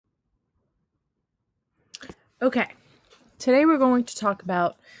Okay, today we're going to talk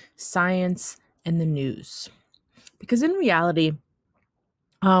about science and the news. Because in reality,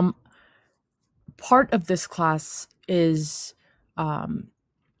 um, part of this class is,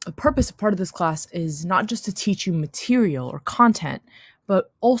 the purpose of part of this class is not just to teach you material or content,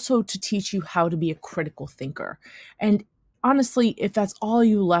 but also to teach you how to be a critical thinker. And honestly, if that's all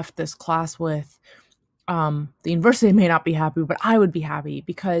you left this class with, the university may not be happy, but I would be happy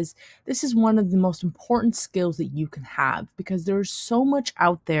because this is one of the most important skills that you can have because there's so much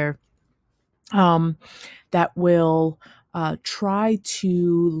out there um, that will try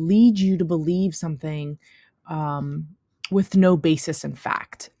to lead you to believe something um, with no basis in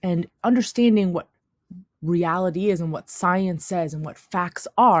fact. And understanding what reality is and what science says and what facts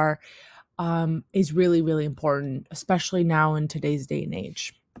are is really, really important, especially now in today's day and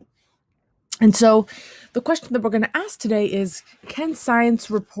age. And so the question that we're going to ask today is, can science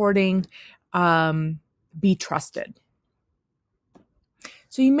reporting be trusted?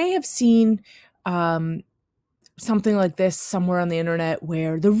 So you may have seen something like this somewhere on the internet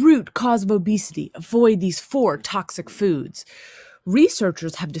where the root cause of obesity, avoid these 4 toxic foods.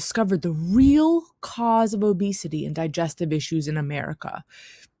 Researchers have discovered the real cause of obesity and digestive issues in America.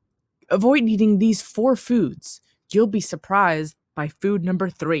 Avoid eating these 4 foods. You'll be surprised by food number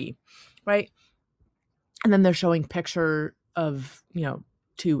 3, right? And then they're showing picture of,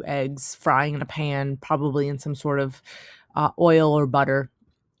 2 eggs frying in a pan, probably in some sort of oil or butter.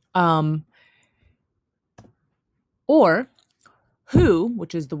 Or WHO,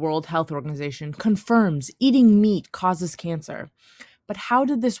 which is the World Health Organization, confirms eating meat causes cancer. But how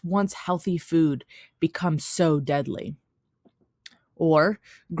did this once healthy food become so deadly? Or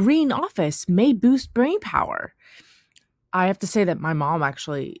green office may boost brain power. I have to say that my mom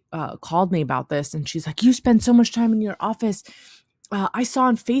actually called me about this, and she's like, you spend so much time in your office. I saw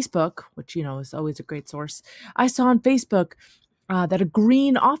on Facebook, which, is always a great source. I saw on Facebook that a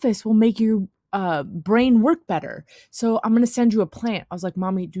green office will make your brain work better. So I'm going to send you a plant. I was like,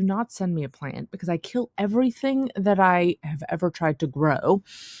 Mommy, do not send me a plant because I kill everything that I have ever tried to grow.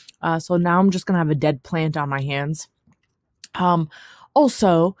 So now I'm just going to have a dead plant on my hands.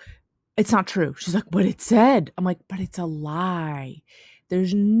 Also, it's not true. She's like, but it said. I'm like, but it's a lie.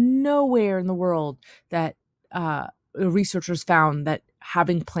 There's nowhere in the world that researchers found that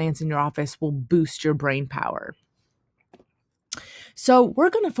having plants in your office will boost your brain power. So we're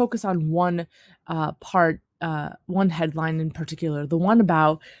going to focus on one one headline in particular, the one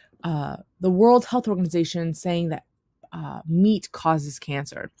about the World Health Organization saying that meat causes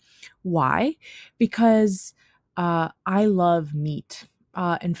cancer. Why? Because I love meat.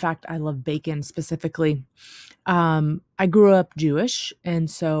 In fact, I love bacon specifically. I grew up Jewish, and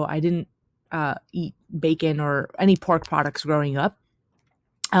so I didn't eat bacon or any pork products growing up.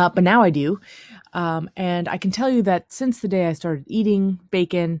 But now I do. And I can tell you that since the day I started eating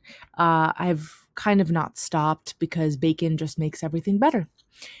bacon, I've kind of not stopped because bacon just makes everything better.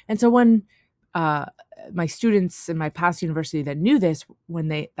 And so when my students in my past university that knew this, when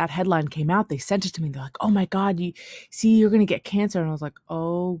that headline came out, they sent it to me. They're like, oh my God, you're going to get cancer. And I was like,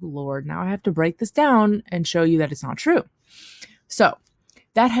 oh Lord, now I have to break this down and show you that it's not true. So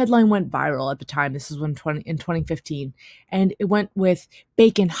that headline went viral at the time. This is in 2015. And it went with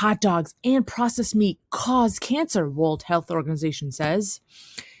bacon, hot dogs, and processed meat cause cancer, World Health Organization says.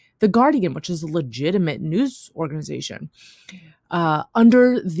 The Guardian, which is a legitimate news organization,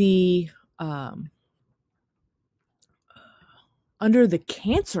 under the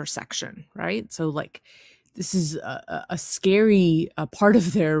cancer section, right? So this is a scary part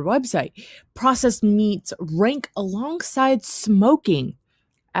of their website. Processed meats rank alongside smoking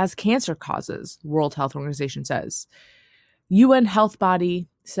as cancer causes, the World Health Organization says. UN health body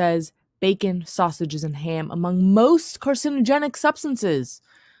says bacon, sausages, and ham among most carcinogenic substances,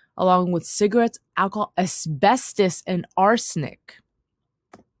 along with cigarettes, alcohol, asbestos, and arsenic.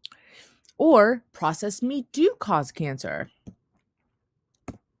 Or processed meat do cause cancer.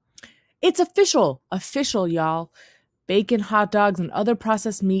 It's official, y'all. Bacon, hot dogs, and other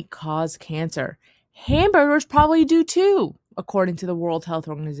processed meat cause cancer. Hamburgers probably do too, according to the World Health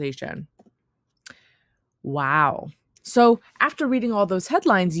Organization. Wow. So after reading all those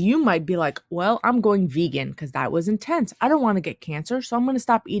headlines, you might be like, well, I'm going vegan because that was intense. I don't want to get cancer, so I'm going to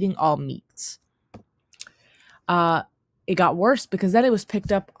stop eating all meats. It got worse because then it was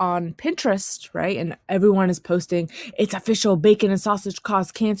picked up on Pinterest, right? And everyone is posting, it's official, bacon and sausage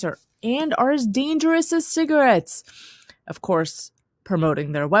cause cancer and are as dangerous as cigarettes. Of course,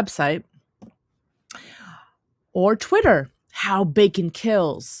 promoting their website. Or Twitter, how bacon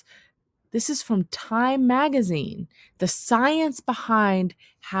kills. This is from Time magazine. The science behind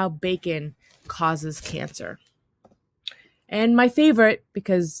how bacon causes cancer. And my favorite,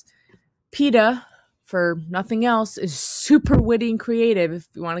 because PETA, for nothing else, is super witty and creative, if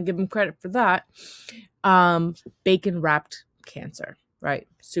you want to give them credit for that. Bacon wrapped cancer, right?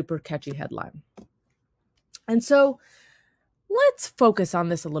 Super catchy headline. And so let's focus on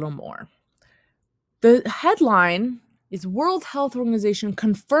this a little more. The headline is World Health Organization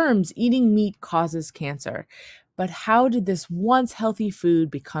confirms eating meat causes cancer. But how did this once healthy food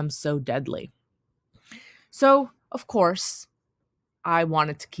become so deadly? So, of course, I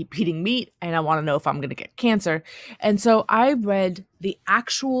wanted to keep eating meat and I want to know if I'm going to get cancer. And so I read the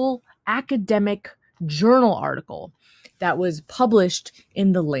actual academic journal article that was published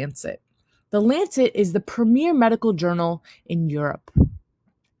in The Lancet. The Lancet is the premier medical journal in Europe.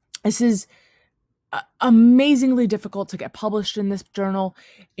 This is amazingly difficult to get published in this journal.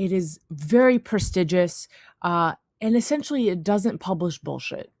 It is very prestigious, and essentially it doesn't publish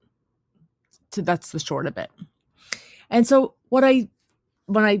bullshit. So that's the short of it. And so when I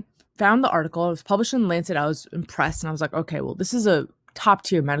found the article, it was published in Lancet, I was impressed and I was like, okay, well, this is a top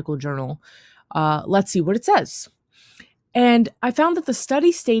tier medical journal. Let's see what it says. And I found that the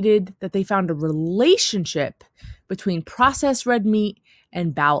study stated that they found a relationship between processed red meat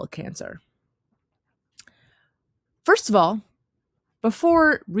and bowel cancer. First of all,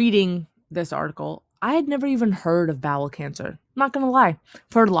 before reading this article, I had never even heard of bowel cancer. I'm not going to lie.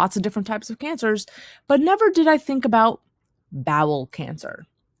 I've heard lots of different types of cancers, but never did I think about bowel cancer.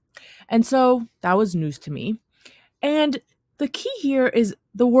 And so that was news to me. And the key here is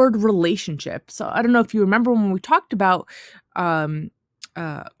the word relationship. So I don't know if you remember when we talked about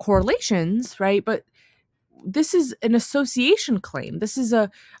correlations, right? But this is an association claim. This is a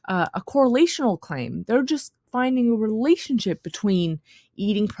correlational claim. They're just finding a relationship between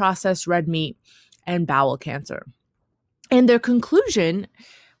eating processed red meat and bowel cancer. And their conclusion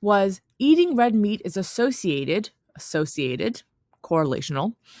was eating red meat is associated,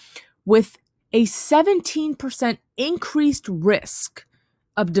 correlational, with a 17% increased risk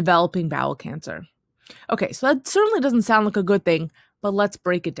of developing bowel cancer. Okay, so that certainly doesn't sound like a good thing, but let's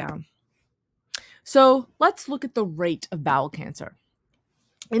break it down. So let's look at the rate of bowel cancer.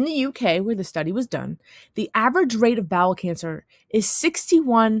 In the UK, where the study was done, the average rate of bowel cancer is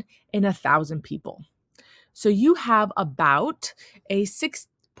 61 in 1,000 people. So you have about a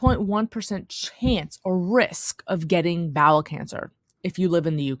 6.1% chance or risk of getting bowel cancer if you live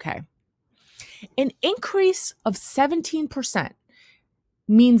in the UK. An increase of 17%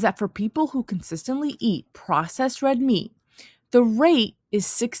 means that for people who consistently eat processed red meat, the rate is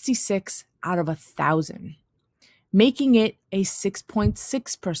 66 out of 1,000, making it a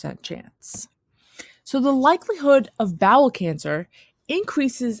 6.6% chance. So the likelihood of bowel cancer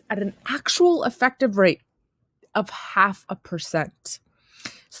increases at an actual effective rate of 0.5%.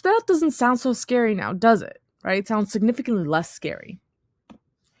 So that doesn't sound so scary now, does it? Right? It sounds significantly less scary.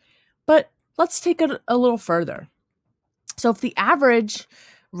 But let's take it a little further. So if the average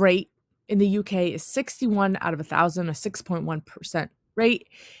rate in the UK is 61 out of 1,000, a 6.1% rate,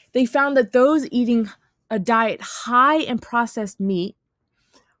 they found that those eating a diet high in processed meat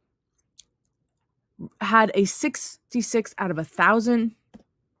had a 66 out of 1,000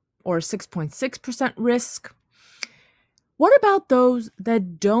 or 6.6% risk. What about those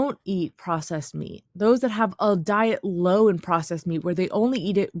that don't eat processed meat? Those that have a diet low in processed meat where they only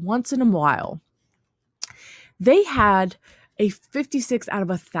eat it once in a while. They had a 56 out of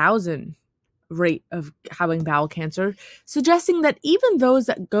 1,000 rate of having bowel cancer, suggesting that even those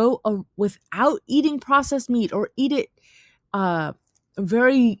that go without eating processed meat or eat it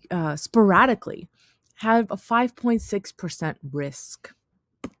very sporadically have a 5.6% risk.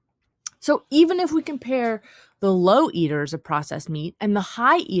 So even if we compare the low eaters of processed meat and the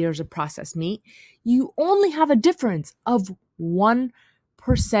high eaters of processed meat, you only have a difference of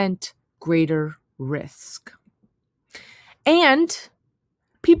 1% greater risk. And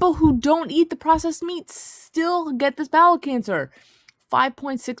people who don't eat the processed meat still get this bowel cancer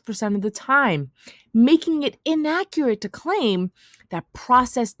 5.6% of the time, making it inaccurate to claim that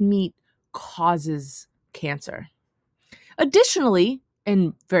processed meat causes cancer. Additionally,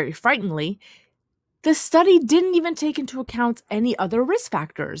 and very frighteningly, the study didn't even take into account any other risk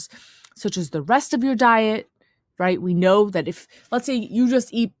factors, such as the rest of your diet, right? We know that if, let's say you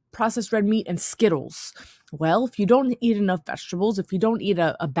just eat processed red meat and Skittles, well, if you don't eat enough vegetables, if you don't eat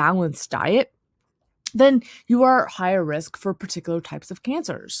a balanced diet, then you are at higher risk for particular types of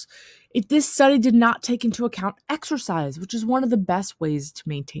cancers. This study did not take into account exercise, which is one of the best ways to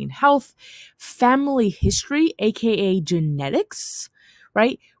maintain health, family history, aka genetics,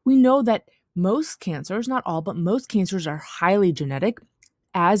 right? We know that most cancers, not all, but most cancers are highly genetic,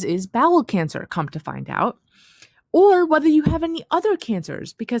 as is bowel cancer, come to find out. or whether you have any other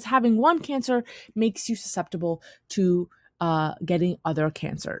cancers, because having one cancer makes you susceptible to getting other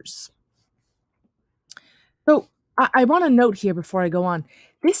cancers. So I want to note here before I go on,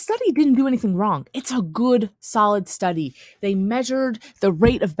 this study didn't do anything wrong. It's a good, solid study. They measured the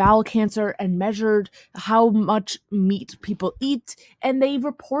rate of bowel cancer and measured how much meat people eat, and they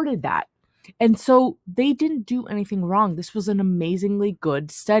reported that. And so they didn't do anything wrong. This was an amazingly good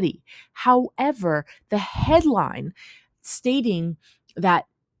study. However, the headline stating that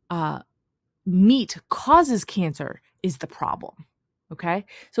meat causes cancer is the problem. Okay?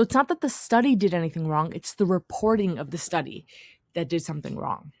 So it's not that the study did anything wrong, it's the reporting of the study that did something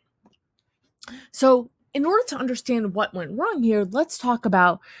wrong. So, in order to understand what went wrong here, let's talk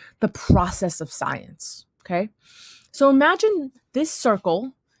about the process of science. Okay? So, imagine this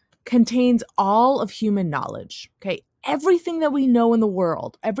circle contains all of human knowledge. Okay? Everything that we know in the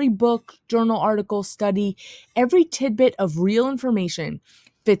world, every book, journal article, study, every tidbit of real information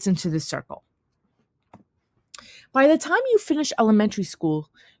fits into this circle. By the time you finish elementary school,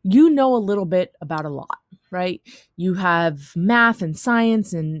 you know a little bit about a lot, right? You have math and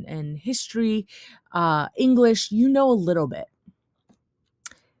science and history, English, you know a little bit.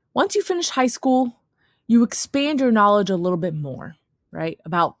 Once you finish high school, you expand your knowledge a little bit more, right?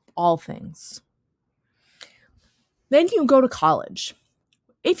 About all things. Then you go to college.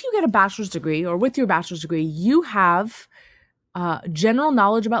 If you get a bachelor's degree, or with your bachelor's degree, you have general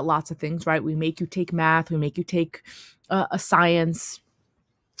knowledge about lots of things, right? We make you take math, we make you take a science.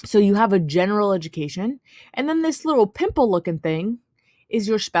 So you have a general education. And then this little pimple looking thing is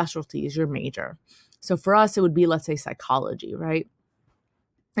your specialty, is your major. So for us, it would be, let's say, psychology, right?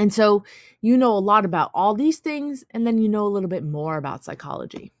 And so you know a lot about all these things, and then you know a little bit more about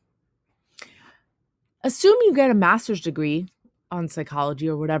psychology. Assume you get a master's degree on psychology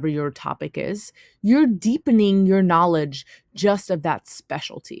or whatever your topic is, you're deepening your knowledge just of that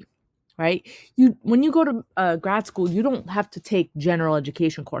specialty, right? When you go to grad school, you don't have to take general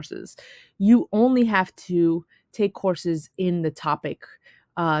education courses. You only have to take courses in the topic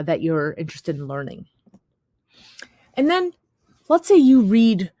that you're interested in learning. And then let's say you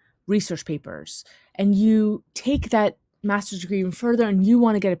read research papers and you take that master's degree even further and you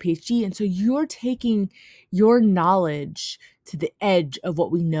want to get a PhD. And so you're taking your knowledge to the edge of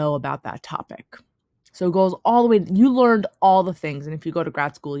what we know about that topic. So it goes all the way, you learned all the things. And if you go to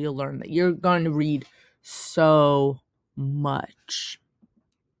grad school, you'll learn that you're going to read so much.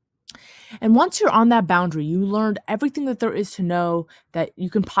 And once you're on that boundary, you learned everything that there is to know that you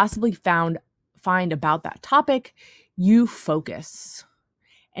can possibly find about that topic, you focus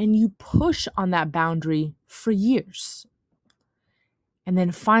and you push on that boundary for years. And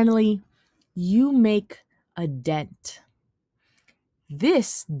then finally, you make a dent.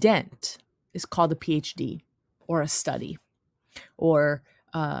 This dent is called a PhD or a study or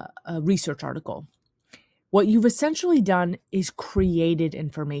a research article. What you've essentially done is created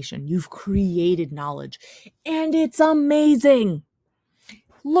information. You've created knowledge, and it's amazing.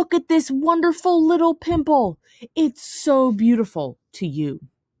 Look at this wonderful little pimple. It's so beautiful to you,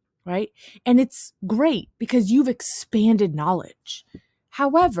 right? And it's great because you've expanded knowledge.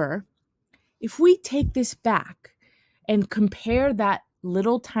 However, if we take this back and compare that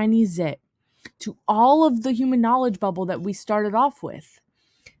little tiny zit to all of the human knowledge bubble that we started off with,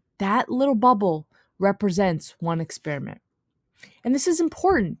 that little bubble represents one experiment. And this is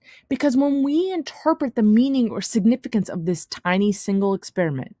important because when we interpret the meaning or significance of this tiny single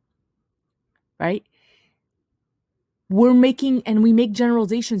experiment, right, we make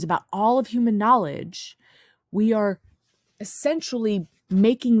generalizations about all of human knowledge, we are essentially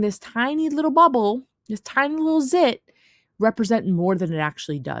making this tiny little bubble, this tiny little zit, represent more than it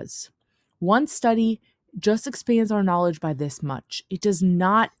actually does. One study just expands our knowledge by this much. It does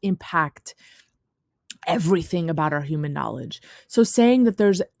not impact everything about our human knowledge. So saying that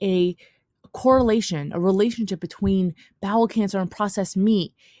there's a correlation, a relationship between bowel cancer and processed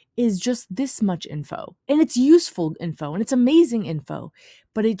meat is just this much info. And it's useful info and it's amazing info,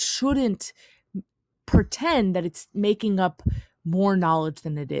 but it shouldn't pretend that it's making up more knowledge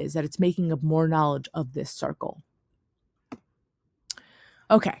than it is, that it's making up more knowledge of this circle.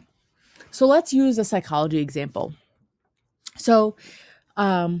 Okay, so let's use a psychology example. So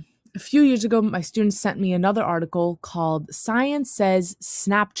a few years ago, my students sent me another article called Science Says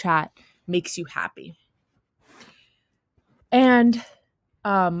Snapchat Makes You Happy. And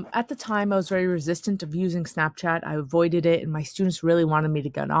at the time, I was very resistant of using Snapchat. I avoided it, and my students really wanted me to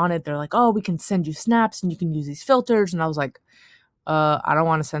get on it. They're like, oh, we can send you snaps, and you can use these filters. And I was like, I don't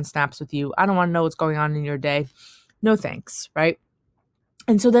want to send snaps with you. I don't want to know what's going on in your day. No thanks, right?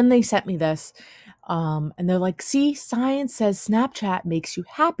 And so then they sent me this. And they're like, see, science says Snapchat makes you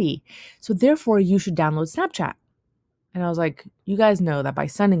happy. So therefore, you should download Snapchat. And I was like, you guys know that by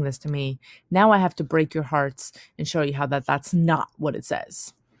sending this to me, now I have to break your hearts and show you how that's not what it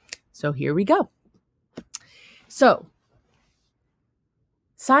says. So here we go. So,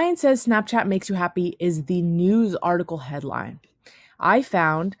 science says Snapchat makes you happy is the news article headline. I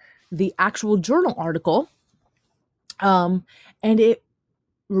found the actual journal article, and it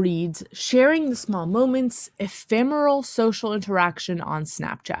reads, sharing the small moments, ephemeral social interaction on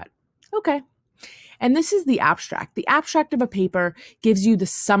Snapchat. Okay. And this is the abstract. The abstract of a paper gives you the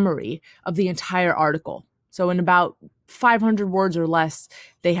summary of the entire article. So in about 500 words or less,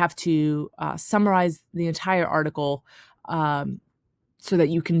 they have to summarize the entire article so that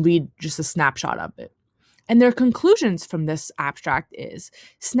you can read just a snapshot of it. And their conclusions from this abstract is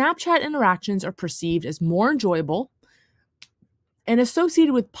Snapchat interactions are perceived as more enjoyable and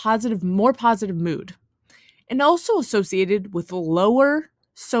associated with more positive mood, and also associated with lower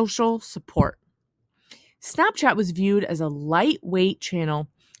social support. Snapchat was viewed as a lightweight channel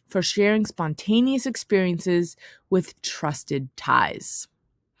for sharing spontaneous experiences with trusted ties.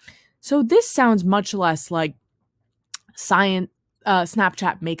 So this sounds much less like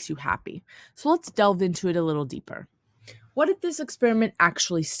Snapchat makes you happy. So let's delve into it a little deeper. What did this experiment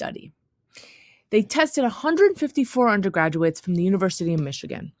actually study? They tested 154 undergraduates from the University of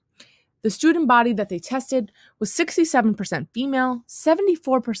Michigan. The student body that they tested was 67% female,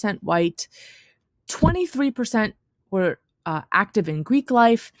 74% white, 23% were active in Greek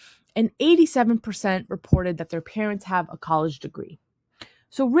life, and 87% reported that their parents have a college degree.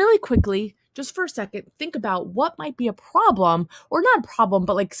 So really quickly, just for a second, think about what might be a problem, or not a problem,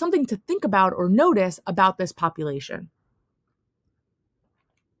 but like something to think about or notice about this population.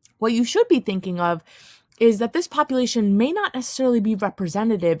 What you should be thinking of is that this population may not necessarily be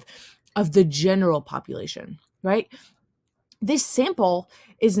representative of the general population, right? This sample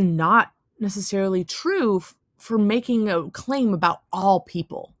is not necessarily true for making a claim about all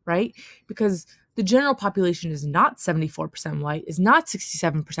people, right? Because the general population is not 74% white, is not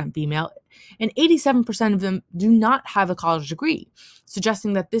 67% female, and 87% of them do not have a college degree,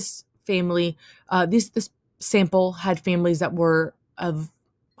 suggesting that this family, this sample had families that were of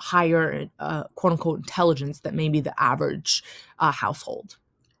higher, quote unquote, intelligence than maybe the average household.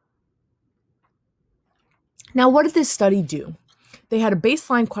 Now, what did this study do? They had a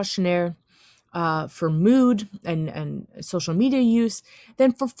baseline questionnaire for mood and social media use.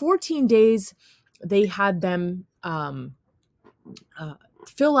 Then for 14 days, they had them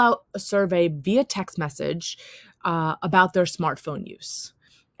fill out a survey via text message about their smartphone use.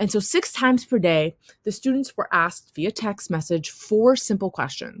 And so 6 times per day, the students were asked via text message 4 simple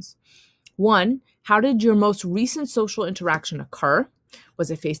questions. 1, how did your most recent social interaction occur? Was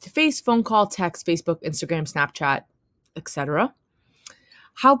it face-to-face, phone call, text, Facebook, Instagram, Snapchat, etc.?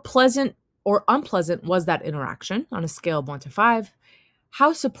 How pleasant or unpleasant was that interaction on a scale of 1 to 5?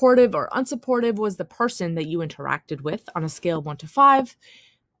 How supportive or unsupportive was the person that you interacted with on a scale of 1 to 5?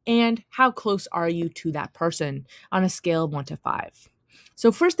 And how close are you to that person on a scale of 1 to 5?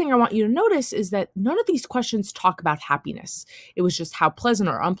 So first thing I want you to notice is that none of these questions talk about happiness. It was just how pleasant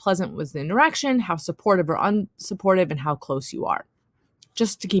or unpleasant was the interaction, how supportive or unsupportive, and how close you are.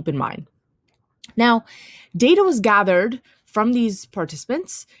 Just to keep in mind. Now, data was gathered from these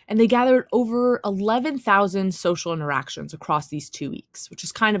participants, and they gathered over 11,000 social interactions across these 2 weeks, which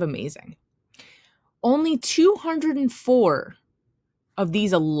is kind of amazing. Only 204 of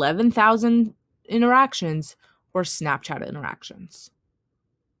these 11,000 interactions were Snapchat interactions.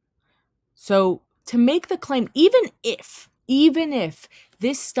 So to make the claim, even if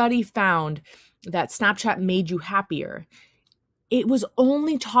this study found that Snapchat made you happier, it was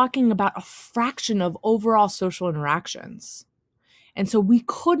only talking about a fraction of overall social interactions. And so we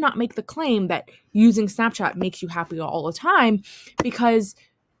could not make the claim that using Snapchat makes you happy all the time because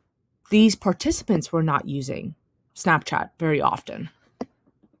these participants were not using Snapchat very often.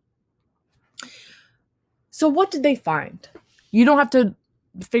 So what did they find? You don't have to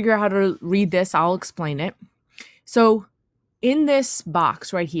figure out how to read this. I'll explain it. So in this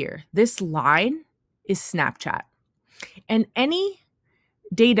box right here, this line is Snapchat. And any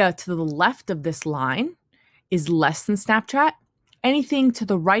data to the left of this line is less than Snapchat. Anything to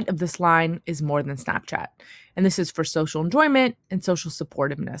the right of this line is more than Snapchat. And this is for social enjoyment and social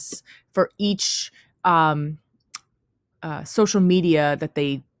supportiveness for each social media that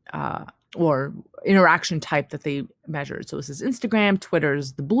they or interaction type that they measured. So this is Instagram, Twitter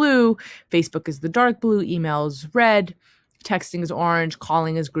is the blue, Facebook is the dark blue, email is red, texting is orange,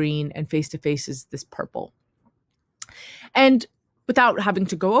 calling is green, and face-to-face is this purple. And without having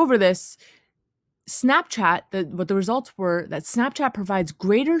to go over this, what the results were that Snapchat provides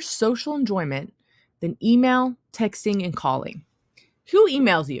greater social enjoyment than email, texting, and calling. Who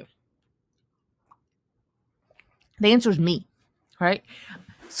emails you? The answer is me, right?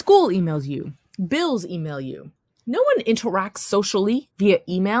 School emails you. Bills email you. No one interacts socially via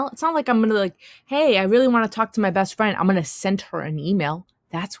email. It's not like I'm going to hey, I really want to talk to my best friend. I'm going to send her an email.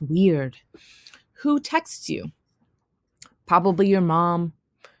 That's weird. Who texts you? Probably your mom,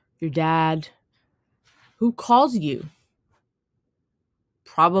 your dad. Who calls you?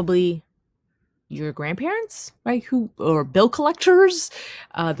 Probably your grandparents, right? Or bill collectors.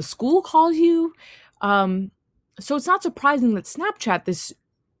 The school calls you. So it's not surprising that Snapchat, this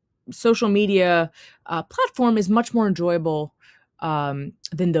social media platform, is much more enjoyable than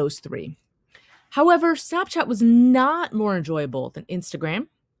those three. However, Snapchat was not more enjoyable than Instagram,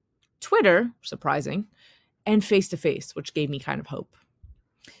 Twitter, surprising, and face-to-face, which gave me kind of hope.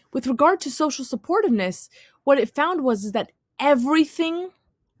 With regard to social supportiveness, what it found was that everything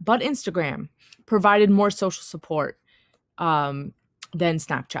but Instagram provided more social support than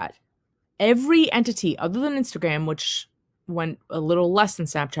Snapchat. Every entity other than Instagram, which went a little less than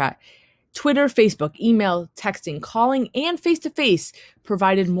Snapchat, Twitter, Facebook, email, texting, calling, and face-to-face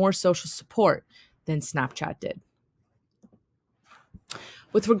provided more social support than Snapchat did.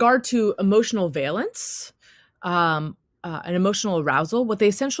 With regard to emotional valence and emotional arousal, what they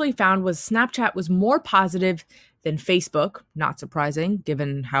essentially found was Snapchat was more positive than Facebook, not surprising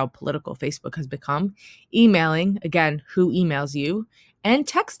given how political Facebook has become, emailing, again, who emails you, and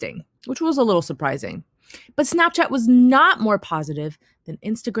texting, which was a little surprising. But Snapchat was not more positive than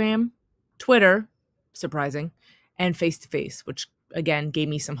Instagram, Twitter, surprising, and face-to-face, which again gave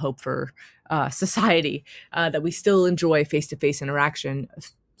me some hope for society, that we still enjoy face-to-face interaction,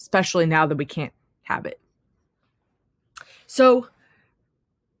 especially now that we can't have it. So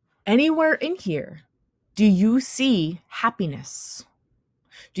anywhere in here, do you see happiness?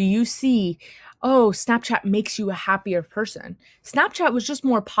 Do you see, oh, Snapchat makes you a happier person? Snapchat was just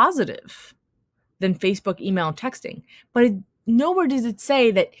more positive than Facebook, email, and texting, but nowhere does it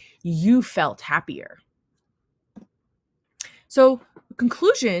say that you felt happier. So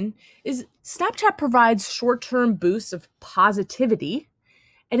conclusion is Snapchat provides short-term boosts of positivity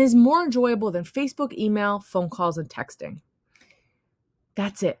and is more enjoyable than Facebook, email, phone calls, and texting.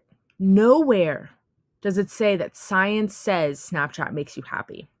 That's it. Nowhere does it say that science says Snapchat makes you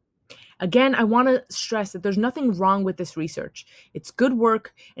happy. Again, I want to stress that there's nothing wrong with this research. It's good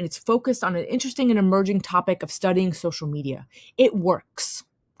work, and it's focused on an interesting and emerging topic of studying social media. It works,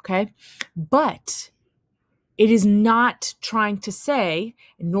 okay? But it is not trying to say,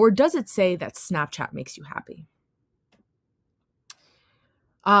 nor does it say, that Snapchat makes you happy.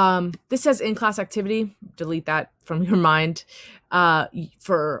 This says in-class activity. Delete that from your mind.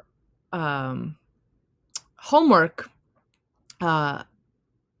 For homework,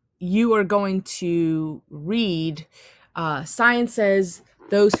 you are going to read, science says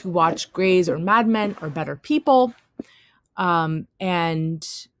those who watch Grey's or Mad Men are better people. And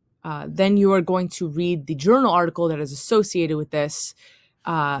then you are going to read the journal article that is associated with this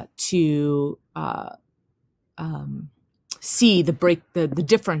to see the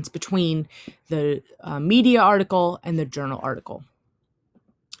difference between the media article and the journal article.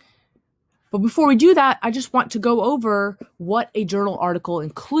 But before we do that, I just want to go over what a journal article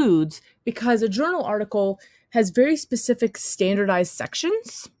includes, because a journal article has very specific standardized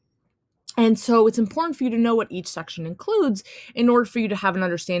sections. And so it's important for you to know what each section includes in order for you to have an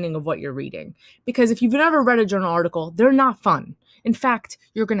understanding of what you're reading. Because if you've never read a journal article, they're not fun. In fact,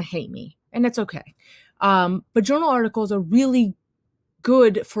 you're going to hate me, and that's okay. But journal articles are really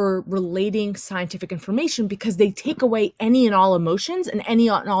good for relating scientific information because they take away any and all emotions and any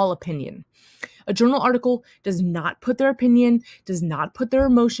and all opinion. A journal article does not put their opinion, does not put their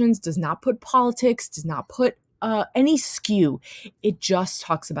emotions, does not put politics, does not put any skew. It just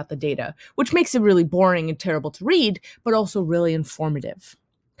talks about the data, which makes it really boring and terrible to read, but also really informative.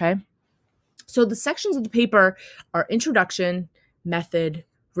 Okay. So the sections of the paper are introduction, method,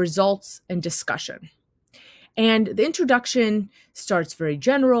 results, and discussion. And the introduction starts very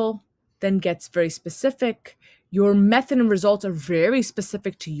general, then gets very specific. Your method and results are very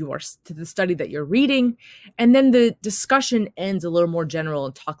specific to the study that you're reading. And then the discussion ends a little more general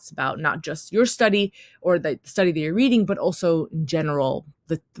and talks about not just your study or the study that you're reading, but also in general,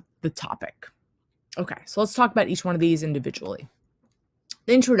 the topic. Okay, so let's talk about each one of these individually.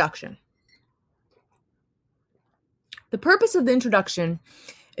 The introduction. The purpose of the introduction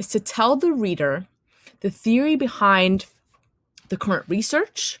is to tell the reader the theory behind the current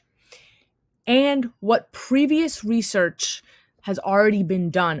research and what previous research has already been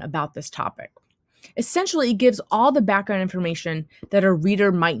done about this topic. Essentially, it gives all the background information that a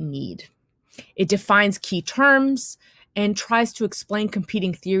reader might need. It defines key terms and tries to explain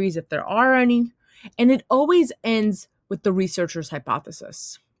competing theories if there are any, and it always ends with the researcher's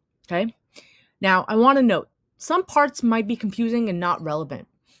hypothesis. Okay? Now, I want to note, some parts might be confusing and not relevant,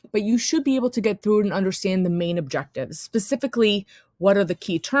 but you should be able to get through it and understand the main objectives, specifically what are the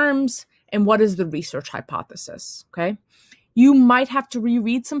key terms and what is the research hypothesis, okay? You might have to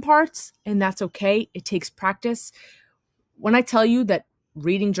reread some parts, and that's okay. It takes practice. When I tell you that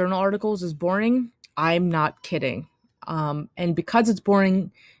reading journal articles is boring, I'm not kidding. And because it's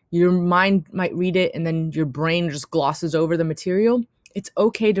boring, your mind might read it and then your brain just glosses over the material. It's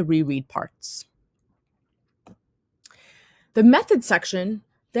okay to reread parts. The method section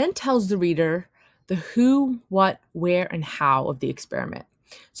then tells the reader the who, what, where, and how of the experiment.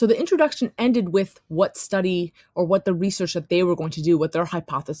 So the introduction ended with what study or what the research that they were going to do, what their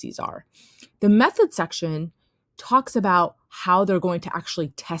hypotheses are. The method section talks about how they're going to actually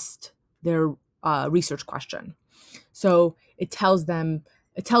test their research question. So it tells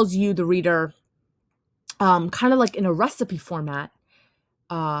you, the reader, kind of like in a recipe format,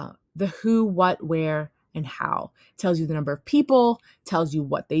 the who, what, where, and how. It tells you the number of people, tells you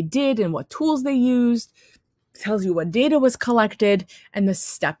what they did and what tools they used, tells you what data was collected, and the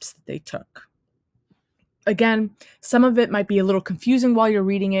steps that they took. Again, some of it might be a little confusing while you're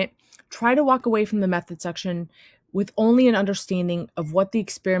reading it. Try to walk away from the method section with only an understanding of what the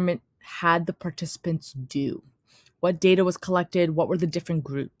experiment had the participants do. What data was collected, what were the different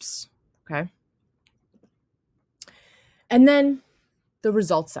groups, okay? And then the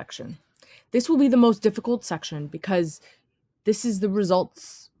results section. This will be the most difficult section because this is the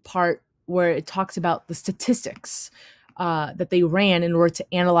results part where it talks about the statistics that they ran in order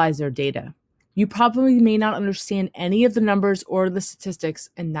to analyze their data. You probably may not understand any of the numbers or the statistics,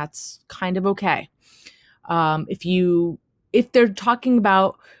 and that's kind of okay. If they're talking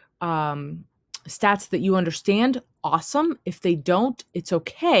about stats that you understand, awesome. If they don't, it's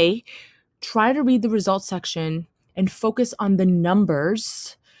okay. Try to read the results section and focus on the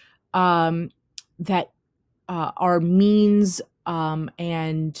numbers that are means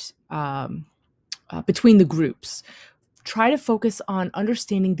and between the groups. Try to focus on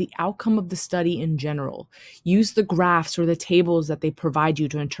understanding the outcome of the study in general. Use the graphs or the tables that they provide you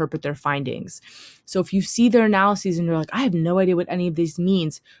to interpret their findings. So if you see their analyses and you're like, I have no idea what any of these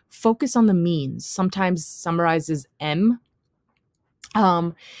means, focus on the means, sometimes summarized as M.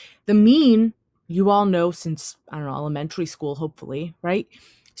 The mean, you all know since, I don't know, elementary school, hopefully, right?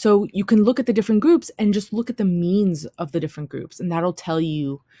 So you can look at the different groups and just look at the means of the different groups, and that'll tell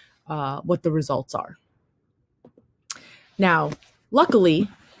you what the results are. Now, luckily,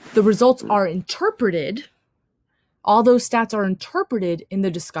 the results are interpreted. All those stats are interpreted in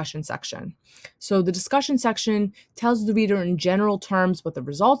the discussion section. So the discussion section tells the reader in general terms what the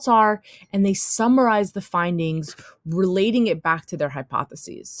results are, and they summarize the findings, relating it back to their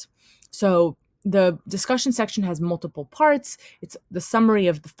hypotheses. So the discussion section has multiple parts. It's the summary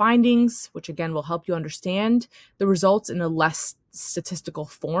of the findings, which again will help you understand the results in a less statistical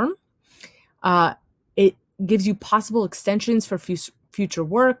form. It gives you possible extensions for future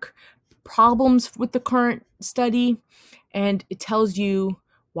work, problems with the current study, and it tells you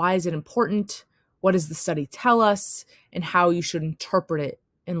why is it important, what does the study tell us, and how you should interpret it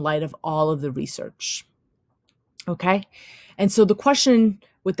in light of all of the research. Okay? And so the question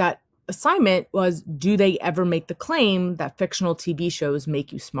with that assignment was, do they ever make the claim that fictional TV shows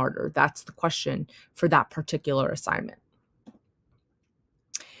make you smarter? That's the question for that particular assignment.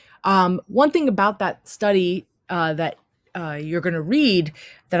 One thing about that study that you're going to read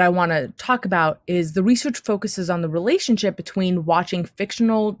that I want to talk about is the research focuses on the relationship between watching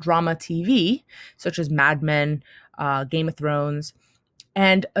fictional drama TV, such as Mad Men, Game of Thrones,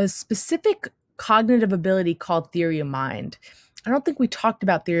 and a specific cognitive ability called theory of mind. I don't think we talked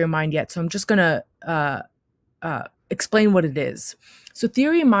about theory of mind yet, so I'm just going to explain what it is. So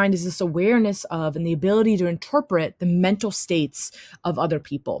theory of mind is this awareness of and the ability to interpret the mental states of other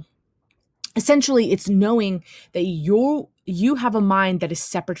people. Essentially, it's knowing that you have a mind that is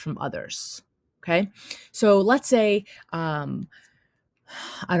separate from others, okay? So let's say, I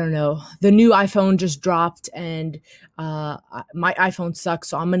don't know, the new iPhone just dropped and my iPhone sucks,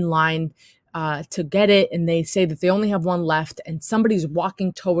 so I'm in line to get it, and they say that they only have one left, and somebody's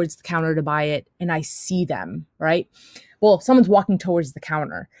walking towards the counter to buy it, and I see them, right? Well, someone's walking towards the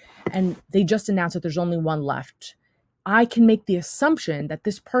counter, and they just announced that there's only one left. I can make the assumption that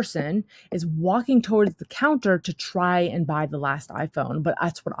this person is walking towards the counter to try and buy the last iPhone, but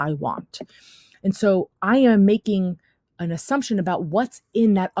that's what I want. And so I am making an assumption about what's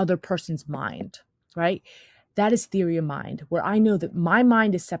in that other person's mind. right? That is theory of mind, where I know that my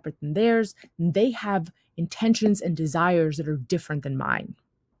mind is separate than theirs, and they have intentions and desires that are different than mine.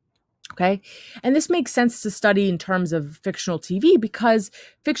 Okay. And this makes sense to study in terms of fictional TV because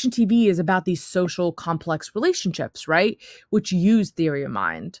fiction TV is about these social complex relationships, right? Which use theory of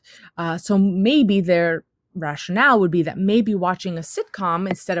mind. So maybe their rationale would be that maybe watching a sitcom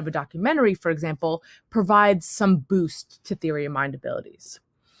instead of a documentary, for example, provides some boost to theory of mind abilities.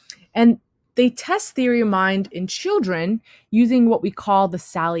 And they test theory of mind in children using what we call the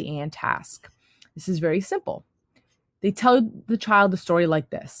Sally Ann task. This is very simple. They tell the child the story like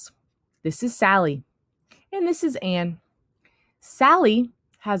this. This is Sally, and this is Anne. Sally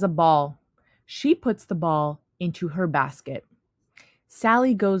has a ball. She puts the ball into her basket.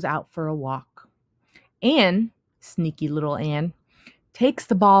 Sally goes out for a walk. Anne, sneaky little Anne, takes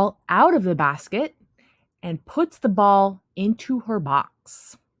the ball out of the basket and puts the ball into her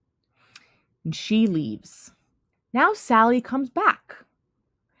box. And she leaves. Now Sally comes back.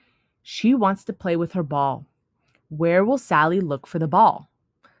 She wants to play with her ball. Where will Sally look for the ball?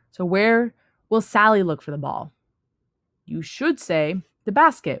 So where will Sally look for the ball? You should say the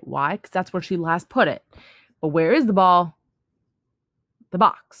basket. Why? Because that's where she last put it. But where is the ball? The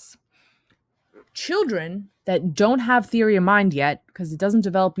box. Children that don't have theory of mind yet, because it doesn't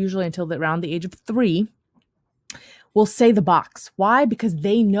develop usually until around the age of 3, will say the box. Why? Because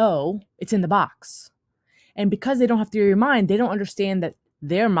they know it's in the box. And because they don't have theory of mind, they don't understand that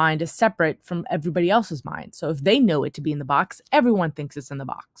their mind is separate from everybody else's mind. So if they know it to be in the box, everyone thinks it's in the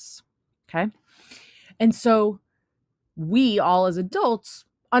box. Okay? And so we all as adults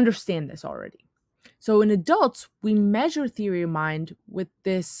understand this already. So in adults, we measure theory of mind with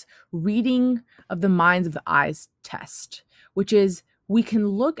this reading of the minds of the eyes test, which is we can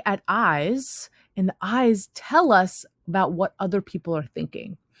look at eyes and the eyes tell us about what other people are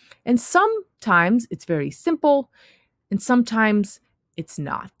thinking. And sometimes it's very simple and sometimes it's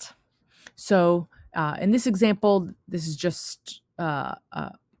not. So in this example, this is just a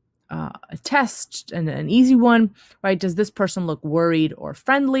test and an easy one, right? Does this person look worried or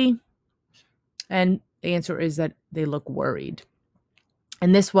friendly? And the answer is that they look worried.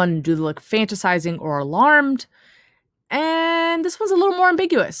 And this one, do they look fantasizing or alarmed? And this one's a little more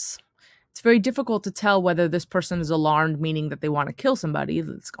ambiguous. It's very difficult to tell whether this person is alarmed, meaning that they want to kill somebody.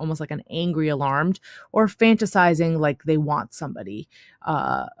 It's almost like an angry alarmed, or fantasizing like they want somebody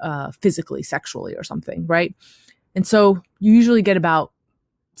physically, sexually, or something, right? And so you usually get about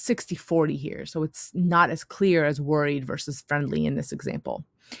 60-40 here. So it's not as clear as worried versus friendly in this example.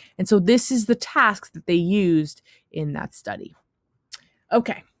 And so this is the task that they used in that study.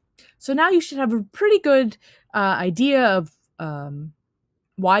 Okay, so now you should have a pretty good idea of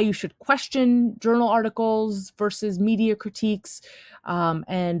why you should question journal articles versus media critiques,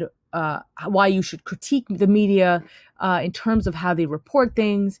 and why you should critique the media in terms of how they report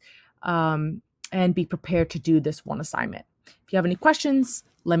things, and be prepared to do this one assignment. If you have any questions,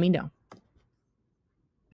 let me know.